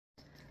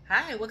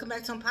Hi, welcome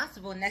back to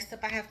Impossible. Next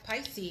up I have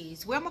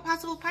Pisces. Where are my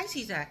possible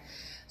Pisces at?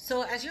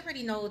 So as you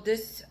already know,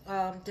 this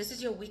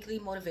is your weekly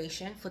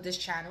motivation for this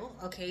channel.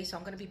 Okay, so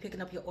I'm going to be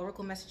picking up your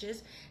oracle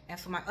messages. And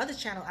for my other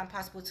channel,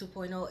 Impossible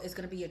 2.0, is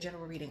going to be a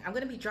general reading. I'm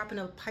going to be dropping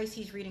a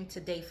Pisces reading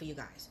today for you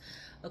guys.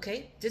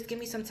 Okay, just give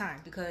me some time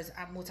because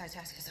I'm multitasking.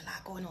 There's a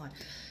lot going on.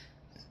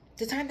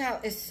 The time now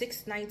is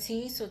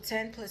 6:19, so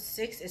 10 plus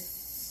 6 is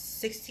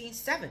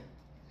 16:07.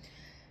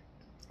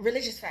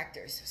 Religious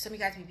factors. Some of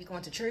you guys may be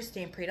going to church,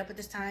 staying prayed up at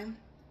this time.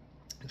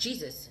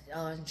 Jesus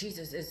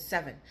is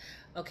 7.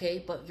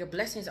 Okay, but your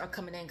blessings are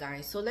coming in,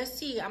 guys. So let's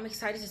see. I'm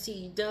excited to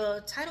see.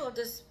 The title of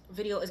this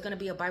video is going to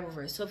be a Bible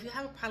verse. So if you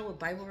have a problem with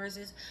Bible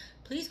verses,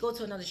 please go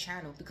to another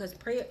channel because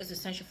prayer is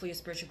essential for your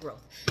spiritual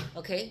growth.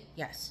 Okay,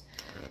 yes.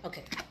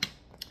 Okay,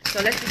 so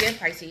let's begin,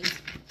 Pisces.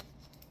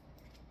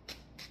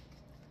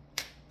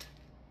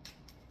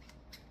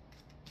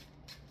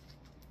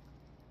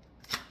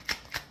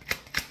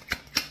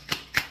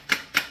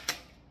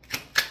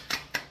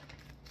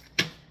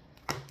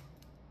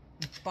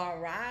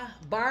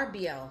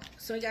 Barbiel.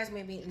 So you guys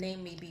maybe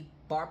name me be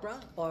Barbara,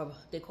 or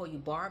they call you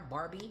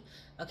Barbie.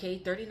 Okay,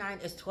 39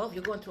 is 12.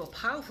 You're going through a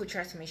powerful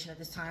transformation at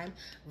this time.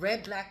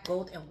 Red, black,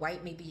 gold, and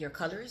white may be your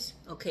colors.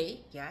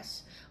 Okay,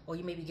 yes. Or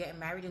you may be getting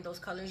married in those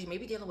colors. You may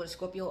be dealing with a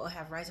Scorpio or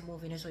have rising moon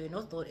Venus or your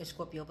North Node is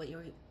Scorpio, but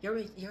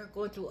you're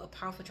going through a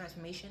powerful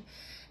transformation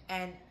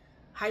and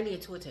highly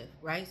intuitive,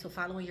 right? So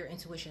following your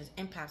intuitions,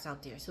 empaths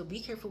out there. So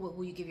be careful with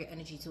who you give your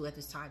energy to at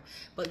this time.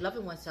 But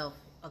loving oneself,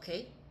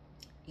 okay?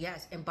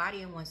 Yes,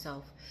 embodying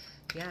oneself.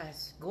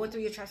 Yes, going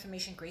through your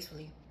transformation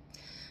gracefully.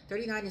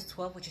 39 is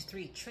 12, which is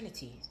 3.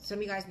 Trinity. Some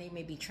of you guys' name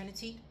may be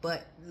Trinity,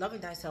 but loving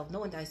thyself,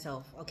 knowing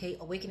thyself, okay?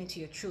 Awakening to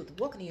your truth,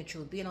 walking in your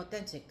truth, being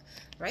authentic,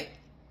 right?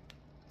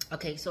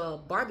 Okay,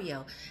 so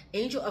Barbiel,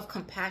 angel of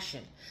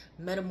compassion,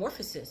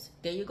 metamorphosis.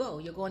 There you go.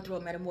 You're going through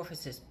a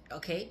metamorphosis,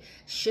 okay?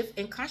 Shift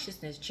in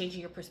consciousness,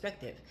 changing your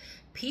perspective.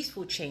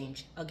 Peaceful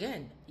change.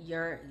 Again,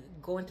 you're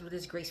going through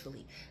this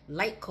gracefully.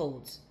 Light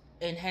codes,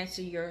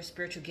 enhancing your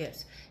spiritual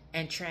gifts,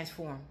 and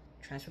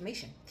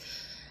transformation.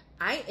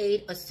 I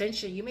aid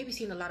ascension. You may be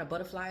seeing a lot of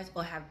butterflies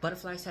or have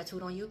butterflies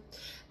tattooed on you.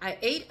 I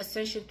aid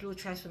ascension through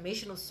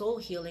transformational soul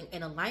healing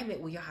in alignment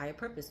with your higher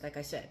purpose, like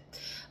I said.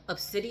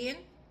 Obsidian,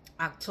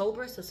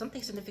 October, so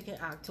something significant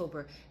in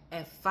October.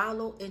 And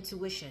follow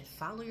intuition.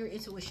 Follow your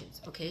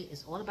intuitions, okay?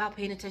 It's all about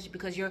paying attention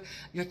because your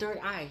third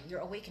eye,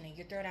 you're awakening.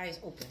 Your third eye is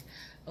open,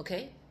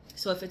 okay?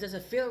 So if it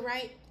doesn't feel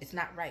right, it's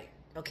not right.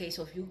 Okay,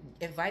 so if you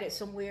invited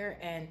somewhere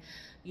and,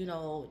 you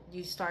know,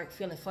 you start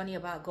feeling funny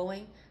about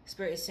going,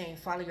 Spirit is saying,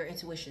 follow your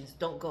intuitions.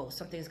 Don't go.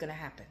 Something's going to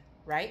happen,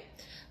 right?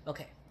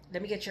 Okay,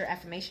 let me get your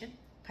affirmation,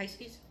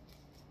 Pisces.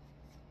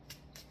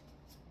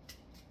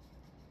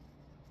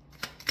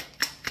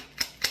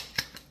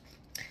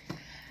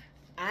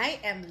 I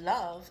am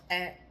love,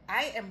 and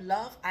I am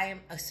love. I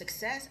am a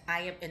success.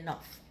 I am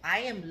enough.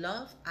 I am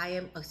love. I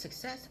am a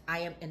success.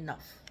 I am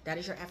enough. That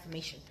is your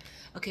affirmation.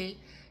 Okay.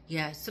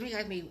 Yeah, some of you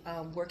guys may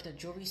work at a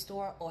jewelry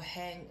store or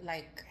hang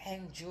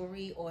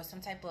jewelry or some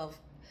type of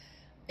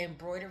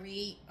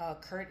embroidery,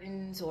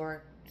 curtains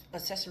or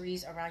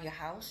accessories around your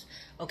house.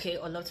 Okay,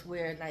 or love to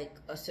wear like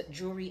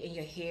jewelry in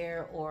your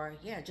hair, or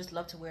yeah, just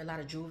love to wear a lot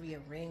of jewelry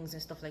and rings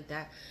and stuff like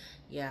that.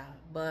 Yeah,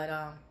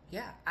 but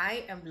yeah,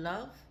 I am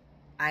love.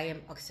 I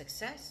am a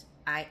success.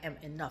 I am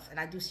enough, and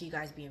I do see you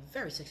guys being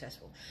very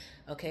successful.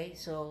 Okay,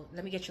 so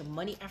let me get your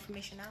money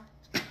affirmation now.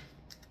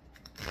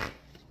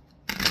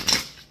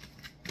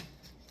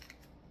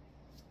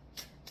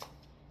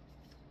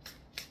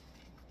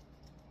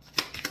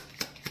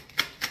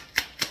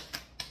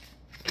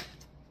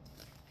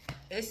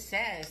 It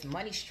says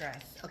money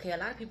stress. Okay, a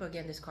lot of people are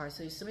getting this card.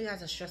 So some of you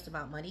guys are stressed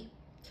about money.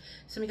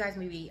 Some of you guys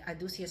maybe, I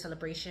do see a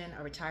celebration,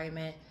 a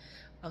retirement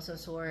of some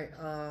sort,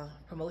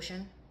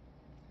 promotion.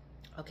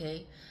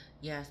 Okay,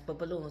 yes, but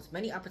balloons.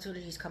 Many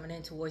opportunities coming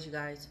in towards you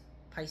guys,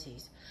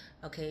 Pisces.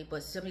 Okay,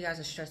 but some of you guys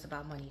are stressed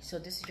about money. So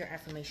this is your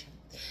affirmation.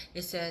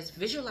 It says,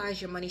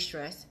 visualize your money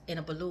stress in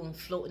a balloon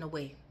floating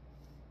away.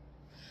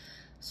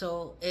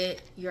 So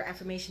your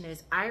affirmation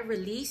is, I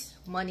release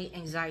money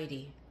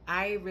anxiety.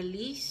 I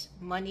release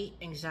money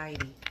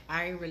anxiety.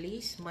 I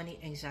release money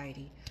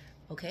anxiety.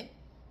 Okay?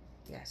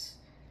 Yes.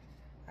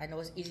 I know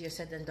it's easier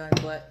said than done,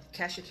 but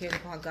cast your cares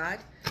upon God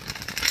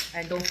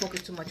and don't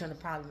focus too much on the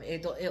problem.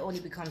 It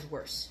only becomes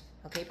worse.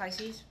 Okay,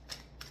 Pisces?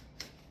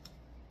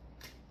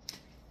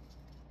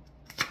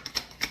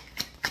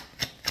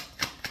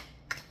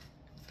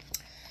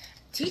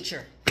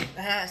 Teacher.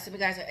 Some of you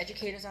guys are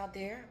educators out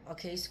there.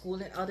 Okay,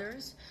 schooling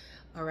others.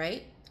 All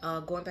right?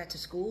 Going back to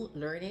school,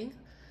 learning.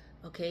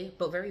 Okay,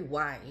 but very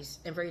wise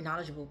and very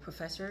knowledgeable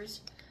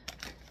professors.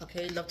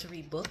 Okay, love to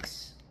read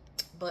books.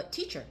 But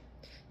teacher,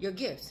 your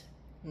gifts,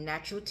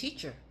 natural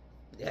teacher.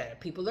 Yeah,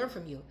 people learn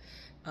from you.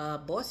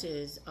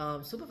 Bosses,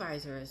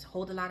 supervisors,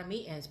 hold a lot of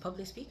meetings,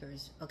 public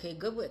speakers. Okay,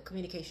 good with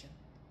communication.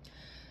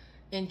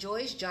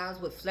 Enjoys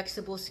jobs with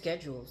flexible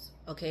schedules.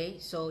 Okay,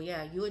 so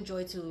yeah, you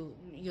enjoy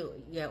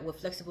with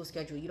flexible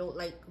schedule. You don't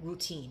like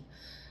routine.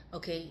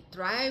 Okay,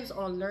 thrives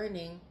on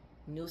learning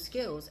new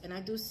skills. And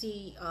I do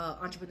see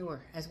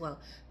entrepreneur as well.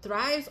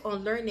 Thrives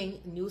on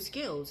learning new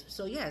skills.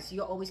 So yes,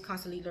 you're always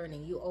constantly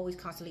learning. You're always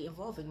constantly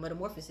evolving.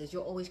 Metamorphosis.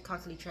 You're always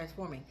constantly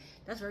transforming.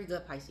 That's very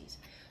good, Pisces.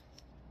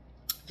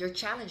 Your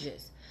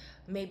challenges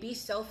may be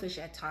selfish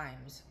at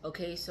times.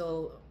 Okay,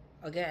 so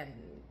again,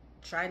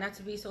 try not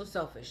to be so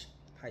selfish,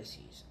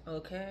 Pisces.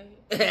 Okay.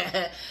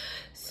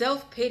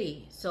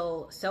 Self-pity.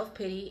 So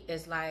self-pity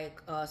is like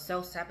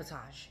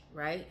self-sabotage,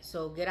 right?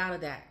 So get out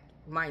of that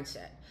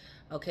mindset.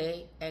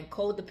 Okay. And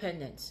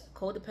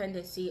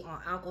codependency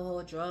on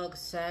alcohol, drugs,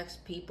 sex,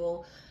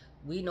 people.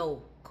 We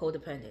know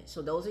codependent.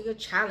 So those are your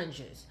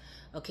challenges.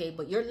 Okay,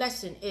 but your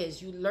lesson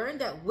is you learn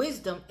that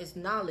wisdom is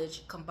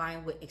knowledge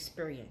combined with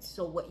experience.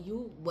 So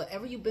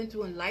whatever you've been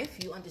through in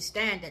life, you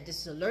understand that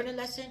this is a learning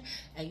lesson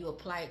and you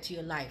apply it to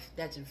your life.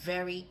 That's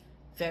very,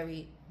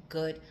 very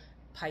good,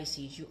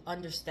 Pisces. You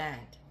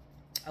understand.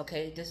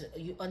 Okay,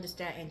 you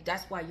understand, and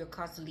that's why you're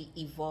constantly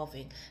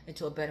evolving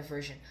into a better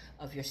version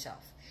of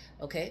yourself.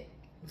 Okay,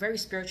 very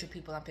spiritual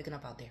people I'm picking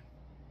up out there.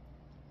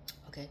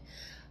 Okay,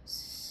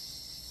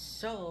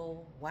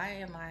 so why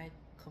am I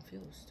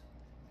confused?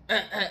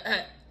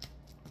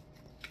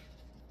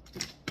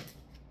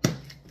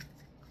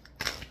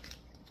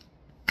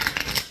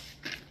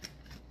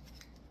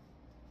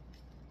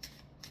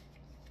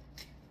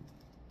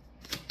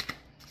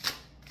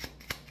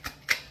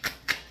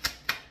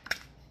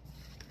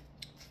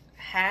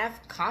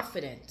 Have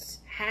confidence.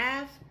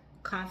 Have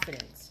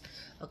confidence.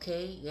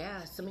 Okay,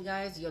 yeah. Some of you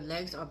guys, your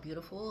legs are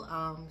beautiful.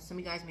 Some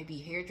of you guys may be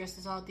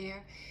hairdressers out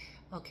there.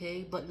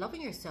 Okay, but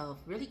loving yourself,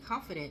 really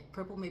confident.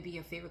 Purple may be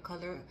your favorite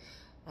color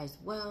as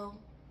well.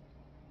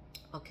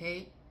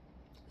 Okay,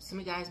 some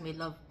of you guys may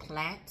love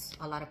plants,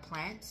 a lot of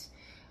plants.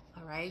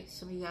 All right,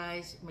 some of you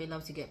guys may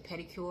love to get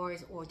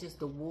pedicures or just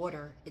the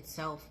water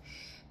itself.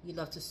 You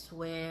love to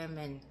swim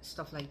and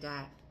stuff like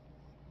that.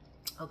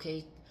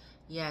 Okay,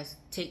 yes,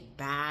 take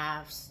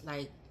baths,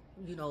 like,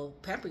 you know,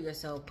 pamper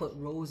yourself. Put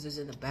roses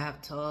in the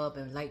bathtub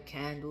and light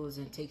candles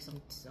and take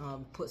some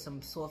put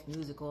some soft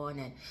music on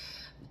and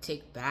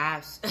take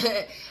baths.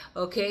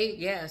 Okay,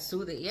 yeah,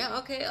 soothe it. Yeah,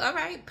 okay, all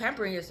right,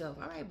 pampering yourself.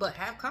 All right, but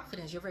have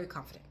confidence. You're very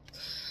confident.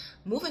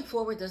 Moving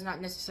forward does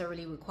not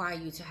necessarily require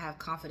you to have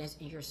confidence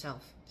in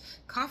yourself.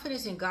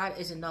 Confidence in God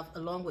is enough,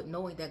 along with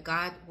knowing that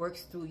God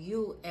works through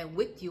you and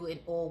with you in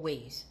all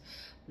ways.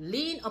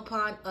 Lean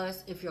upon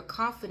us if your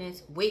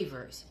confidence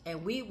wavers,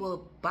 and we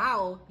will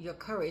bow your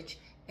courage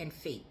and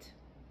faith.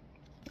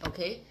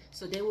 Okay,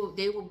 so they will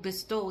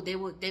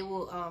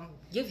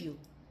give you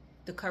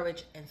the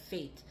courage and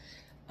faith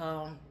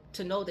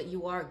to know that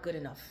you are good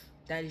enough.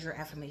 That is your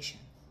affirmation.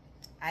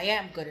 I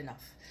am good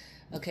enough.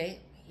 Okay,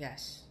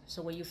 yes.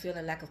 So when you feel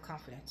a lack of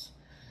confidence,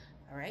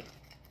 all right.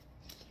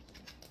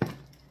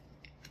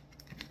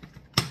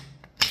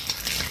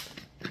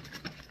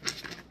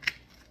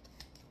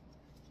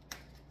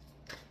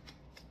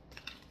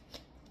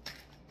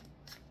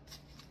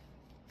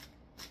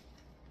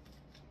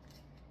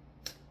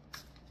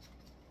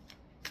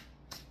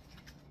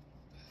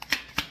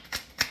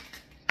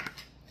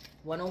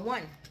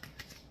 One-on-one.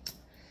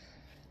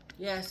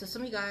 Yeah, so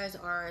some of you guys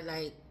are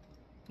like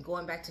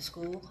going back to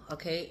school.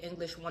 Okay,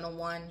 English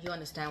 101. You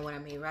understand what I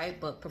mean, right?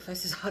 But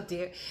professors out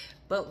there,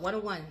 but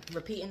 101,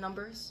 repeating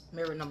numbers,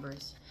 mirror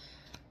numbers.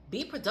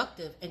 Be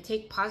productive and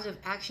take positive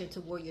action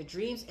toward your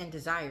dreams and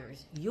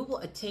desires. You will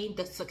attain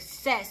the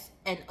success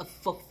and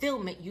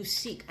fulfillment you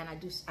seek. And I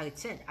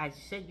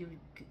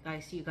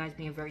see you guys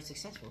being very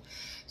successful.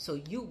 So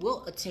you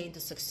will attain the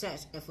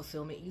success and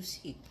fulfillment you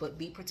seek. But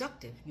be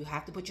productive. You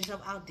have to put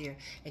yourself out there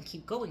and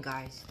keep going,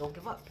 guys. Don't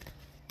give up.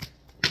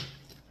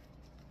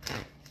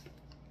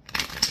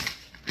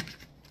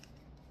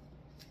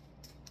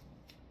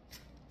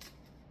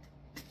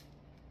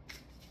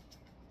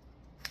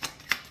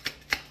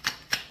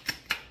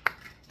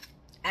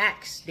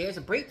 There's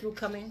a breakthrough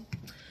coming.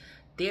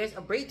 There's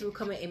a breakthrough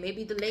coming. It may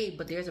be delayed,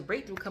 but there's a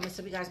breakthrough coming.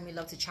 Some of you guys may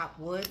love to chop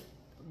wood,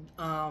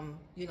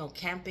 you know,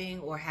 camping,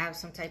 or have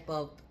some type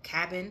of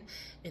cabin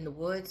in the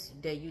woods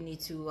that you need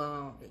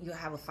to, you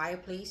have a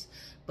fireplace.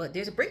 But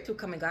there's a breakthrough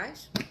coming,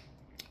 guys.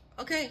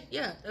 Okay,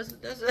 yeah, that's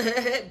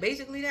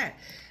basically that.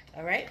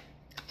 All right,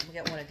 let me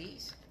get one of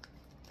these.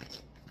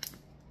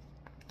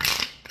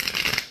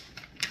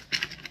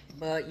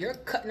 But you're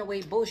cutting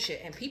away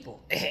bullshit and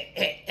people.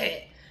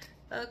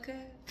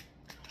 Okay.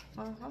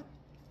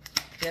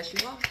 Yes,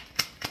 you are.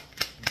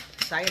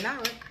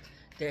 Sayonara.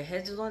 Their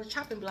heads is on the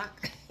chopping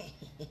block.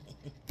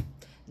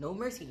 No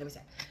mercy. Let me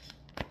say.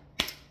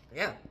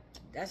 Yeah,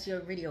 that's your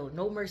video.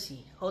 No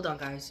mercy. Hold on,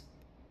 guys.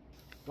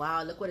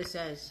 Wow, look what it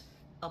says.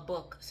 A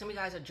book. Some of you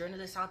guys are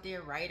journalists out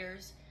there,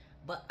 writers.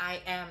 But I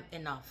am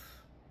enough.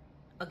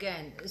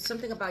 Again, it's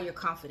something about your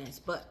confidence.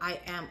 But I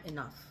am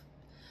enough.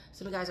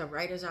 Some of you guys are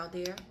writers out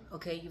there.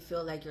 Okay, you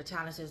feel like your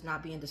talent is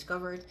not being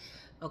discovered.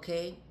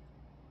 Okay.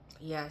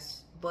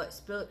 Yes, but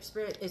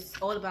spirit, it's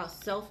all about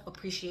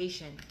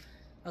self-appreciation.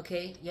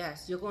 Okay,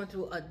 yes, you're going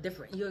through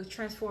you're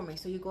transforming,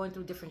 so you're going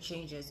through different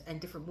changes and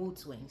different mood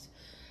swings.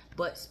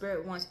 But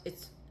spirit wants,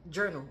 it's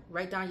journal,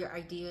 write down your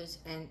ideas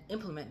and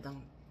implement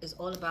them. is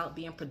all about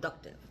being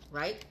productive,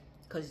 right?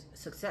 Because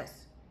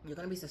success, you're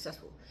going to be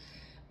successful.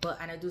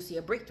 And I do see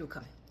a breakthrough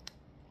coming.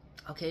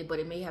 Okay, but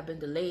it may have been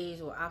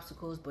delays or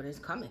obstacles, but it's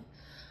coming.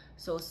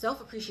 So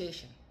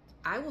self-appreciation.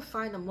 I will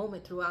find a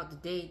moment throughout the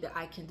day that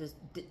I can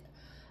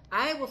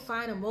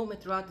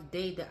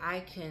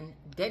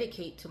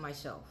dedicate to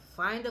myself.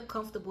 Find a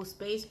comfortable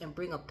space and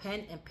bring a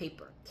pen and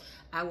paper.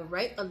 I will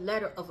write a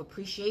letter of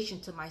appreciation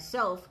to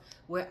myself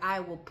where I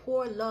will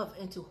pour love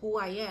into who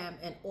I am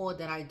and all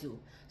that I do.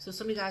 So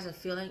some of you guys are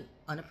feeling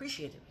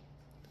unappreciated.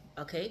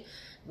 Okay,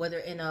 whether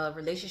in a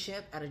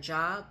relationship, at a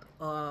job,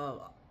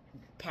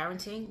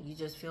 parenting, you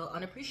just feel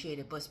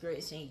unappreciated. But Spirit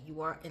is saying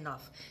you are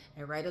enough.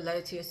 And write a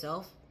letter to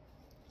yourself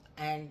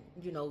and,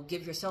 you know,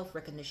 give yourself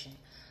recognition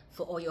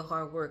for all your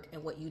hard work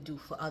and what you do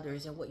for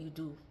others and what you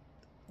do,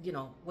 you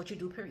know, what you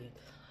do, period.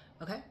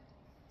 Okay?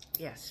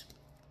 Yes.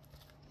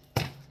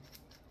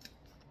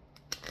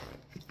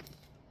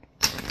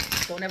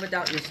 Don't ever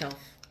doubt yourself.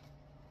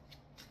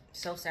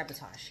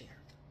 Self-sabotage here.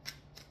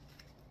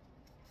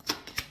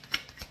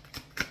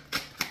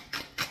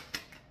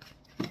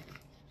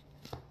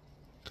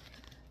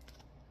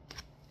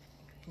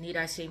 Need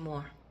I say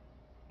more?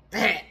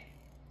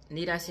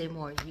 Need I say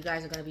more? You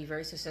guys are going to be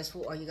very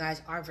successful, or you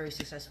guys are very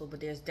successful, but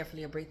there's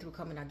definitely a breakthrough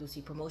coming. I do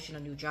see promotion, a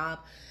new job,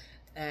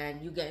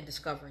 and you getting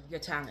discovered,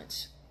 your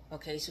talents.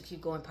 Okay, so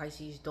keep going,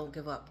 Pisces. Don't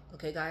give up.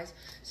 Okay, guys?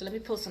 So let me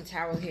pull some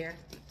tarot here.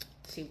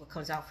 See what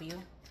comes out for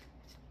you.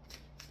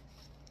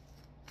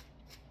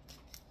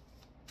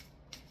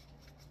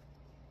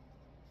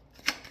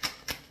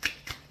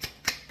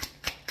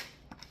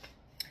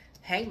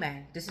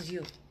 Hangman, this is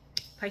you,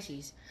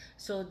 Pisces.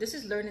 So this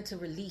is learning to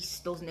release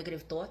those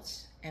negative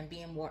thoughts and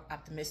being more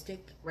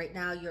optimistic. Right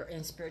now, you're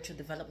in spiritual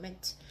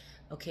development,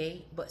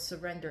 okay? But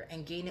surrender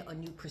and gaining a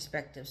new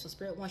perspective. So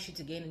Spirit wants you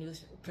to gain a new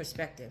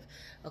perspective,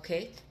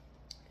 okay?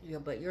 Yeah,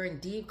 but you're in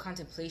deep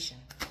contemplation.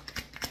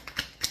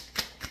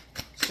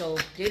 So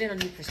gaining a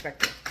new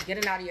perspective,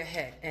 getting out of your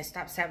head and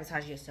stop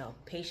sabotaging yourself.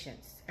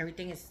 Patience.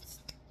 Everything is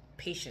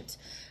patience.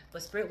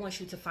 But Spirit wants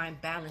you to find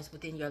balance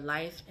within your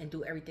life and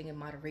do everything in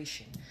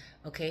moderation,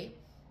 okay?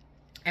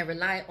 And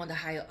rely on the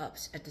higher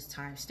ups at this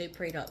time. Stay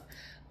prayed up,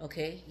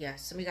 okay? Yeah,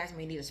 some of you guys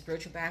may need a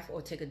spiritual bath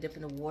or take a dip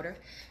in the water,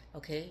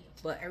 okay?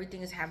 But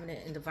everything is happening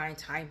in divine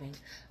timing,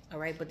 all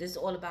right? But this is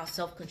all about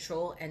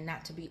self-control and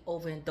not to be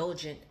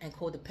overindulgent and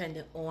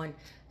codependent on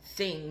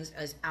things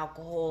as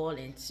alcohol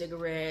and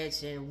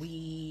cigarettes and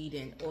weed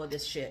and all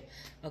this shit,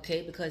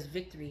 okay? Because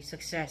victory,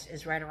 success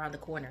is right around the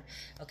corner,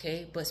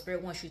 okay? But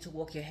Spirit wants you to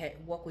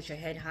walk with your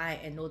head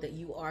high and know that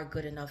you are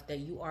good enough, that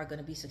you are going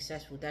to be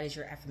successful. That is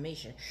your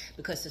affirmation,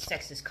 because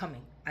success is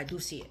coming. I do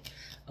see it,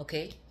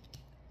 okay?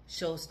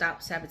 So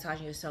stop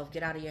sabotaging yourself.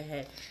 Get out of your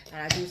head.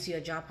 And I do see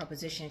a job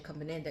proposition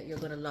coming in that you're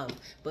going to love.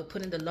 But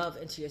putting the love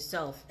into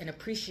yourself and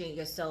appreciating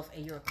yourself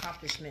and your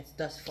accomplishments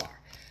thus far,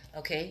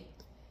 okay?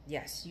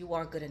 Yes, you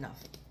are good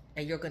enough.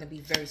 And you're going to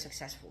be very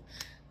successful,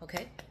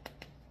 okay?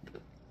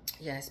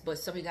 Yes, but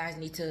some of you guys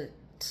need to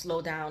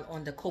slow down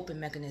on the coping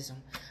mechanism,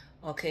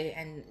 okay?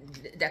 And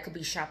that could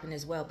be shopping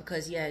as well,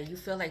 because yeah, you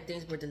feel like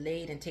things were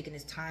delayed and taking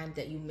this time,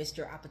 that you missed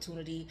your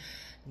opportunity.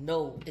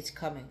 No, it's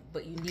coming.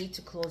 But you need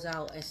to close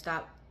out and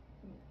stop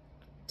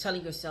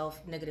telling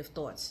yourself negative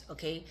thoughts,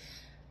 okay?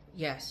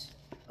 Yes,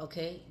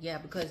 okay? Yeah,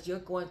 because you're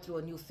going through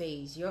a new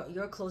phase.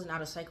 You're closing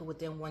out a cycle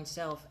within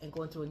oneself and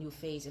going through a new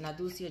phase. And I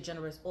do see a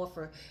generous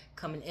offer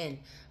coming in,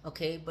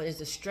 okay? But it's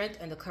the strength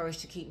and the courage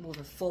to keep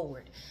moving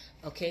forward,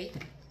 okay?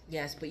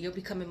 Yes, but you're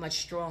becoming much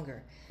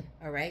stronger,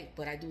 all right?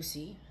 But I do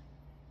see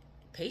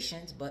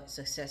patience, but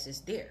success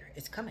is there.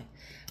 It's coming,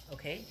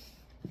 okay?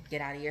 Get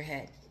out of your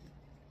head,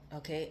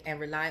 okay? And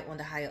rely on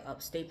the higher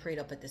up. Stay prayed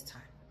up at this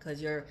time, because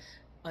you're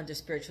under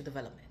spiritual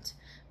development.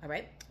 All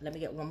right, let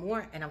me get one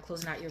more and I'm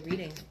closing out your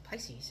reading,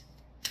 Pisces.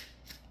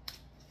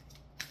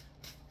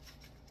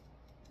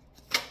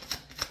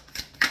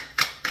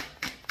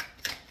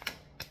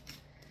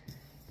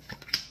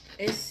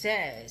 It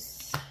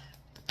says,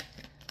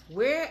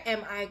 where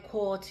am I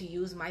called to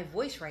use my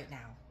voice right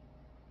now?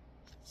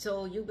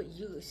 So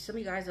some of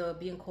you guys are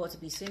being called to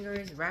be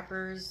singers,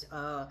 rappers,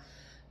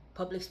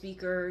 public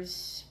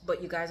speakers,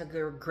 but you guys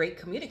are great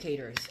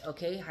communicators,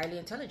 okay? Highly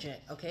intelligent,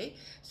 okay?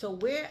 So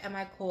where am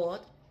I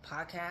called,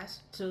 podcast,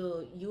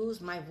 to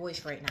use my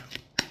voice right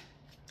now?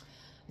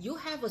 You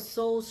have a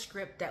soul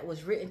script that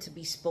was written to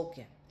be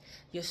spoken.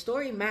 Your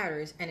story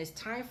matters, and it's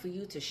time for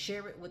you to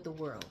share it with the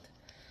world,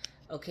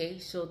 okay?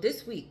 So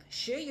this week,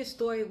 share your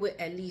story with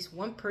at least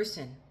one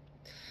person.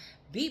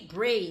 Be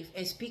brave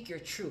and speak your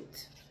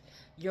truth.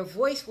 Your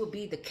voice will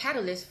be the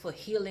catalyst for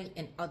healing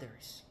in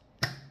others.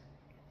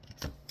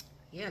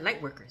 Yeah,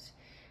 light workers,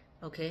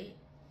 okay?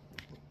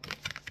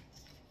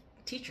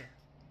 Teacher.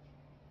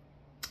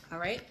 All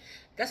right,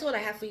 that's all I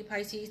have for you,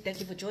 Pisces.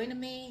 Thank you for joining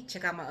me.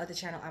 Check out my other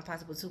channel, I'm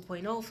Possible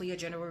 2.0, for your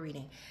general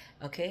reading.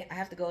 Okay, I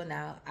have to go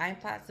now. I'm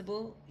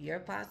Possible, you're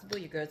Possible,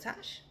 your girl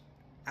Tosh.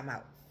 I'm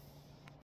out.